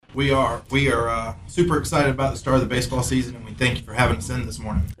We are super excited about the start of the baseball season, and we thank you for having us in this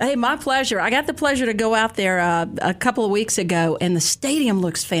morning. Hey, my pleasure. I got the pleasure to go out there a couple of weeks ago, and the stadium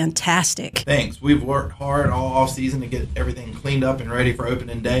looks fantastic. Thanks. We've worked hard all off season to get everything cleaned up and ready for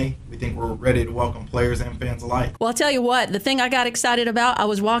opening day. We think we're ready to welcome players and fans alike. Well, I'll tell you what, the thing I got excited about, I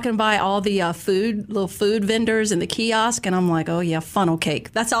was walking by all the little food vendors and the kiosk, and I'm like, oh yeah, funnel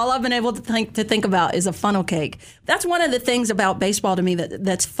cake. That's all I've been able to think about is a funnel cake. That's one of the things about baseball to me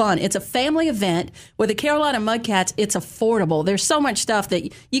that's fun. It's a family event. With the Carolina Mudcats, it's affordable. There's so much stuff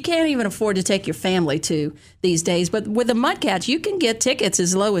that you can't even afford to take your family to these days. But with the Mudcats, you can get tickets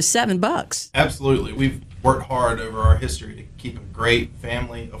as low as $7. Absolutely. We've worked hard over our history to keep a great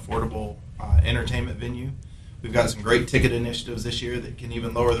family, affordable entertainment venue. We've got some great ticket initiatives this year that can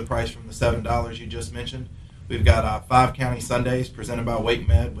even lower the price from the $7 you just mentioned. We've got 5 county Sundays presented by Wake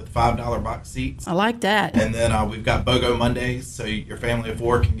Med with $5 box seats. I like that. And then we've got BOGO Mondays, so your family of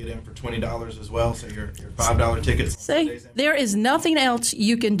 4 can get in for $20 as well. So your $5 tickets. See, there is nothing else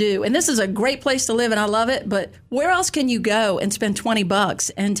you can do. And this is a great place to live, and I love it. But where else can you go and spend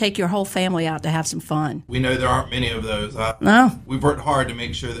 $20 and take your whole family out to have some fun? We know there aren't many of those. No. We've worked hard to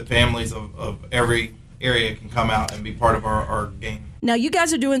make sure that families of every area can come out and be part of our game. Now, you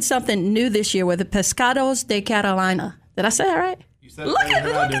guys are doing something new this year with the Pescados de Carolina. Did I say that right? You said Look at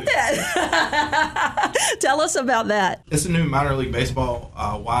that. Tell us about that. It's a new minor league baseball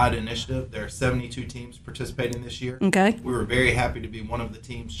wide initiative. There are 72 teams participating this year. Okay. We were very happy to be one of the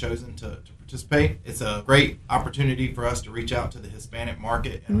teams chosen to participate. It's a great opportunity for us to reach out to the Hispanic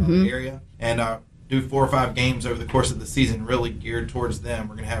market in our area and do 4 or 5 games over the course of the season really geared towards them.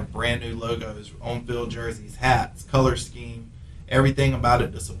 We're going to have brand new logos, on-field jerseys, hats, color scheme, everything about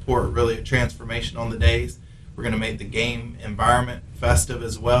it to support really a transformation on the days. We're going to make the game environment festive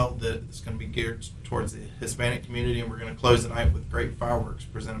as well. It's going to be geared towards the Hispanic community, and we're going to close the night with great fireworks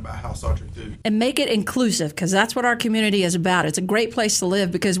presented by House Autry Food. And make it inclusive, because that's what our community is about. It's a great place to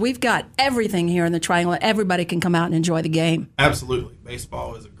live because we've got everything here in the Triangle, and everybody can come out and enjoy the game. Absolutely.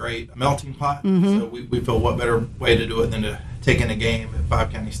 Baseball is a great melting pot, so we feel what better way to do it than to take in a game at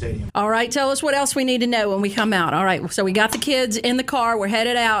 5 County Stadium. All right, tell us what else we need to know when we come out. All right, so we got the kids in the car. We're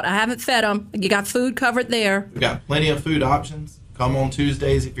headed out. I haven't fed them. You got food covered there. We've got plenty of food options. Come on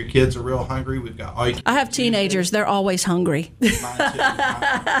Tuesdays if your kids are real hungry. We've got all you can I have teenagers. Tuesdays. They're always hungry. Mine too.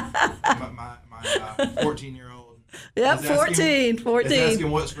 My 14-year-old. Yep, 14. Is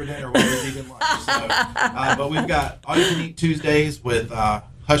asking what's for dinner, what is eating lunch. So, but we've got all you can eat Tuesdays with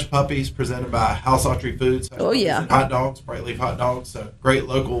Hush Puppies presented by House Autry Foods. Oh, yeah. Hot dogs, bright leaf hot dogs. So great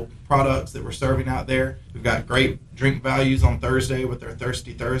local products that we're serving out there. We've got great drink values on Thursday with their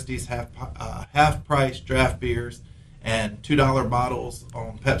Thirsty Thursdays, half price draft beers, and $2 bottles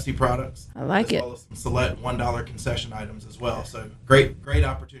on Pepsi products. I like it. As well as some select $1 concession items as well. So great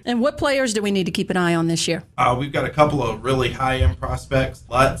opportunity. And what players do we need to keep an eye on this year? We've got a couple of really high-end prospects,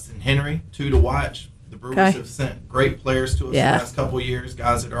 Lutz and Henry, 2 to watch. The Brewers have sent great players to us the last couple of years,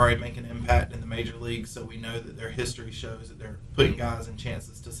 guys that are already making an impact in the major leagues, so we know that their history shows that they're putting guys in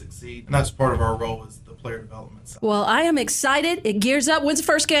chances to succeed. And that's part of our role as the player development side. Well, I am excited. It gears up. When's the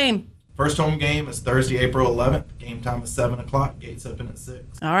first game? First home game is Thursday, April 11th. Game time is 7 o'clock. Gates open at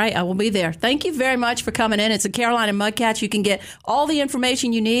 6. All right, I will be there. Thank you very much for coming in. It's the Carolina Mudcats. You can get all the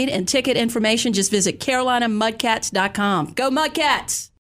information you need and ticket information. Just visit carolinamudcats.com. Go Mudcats!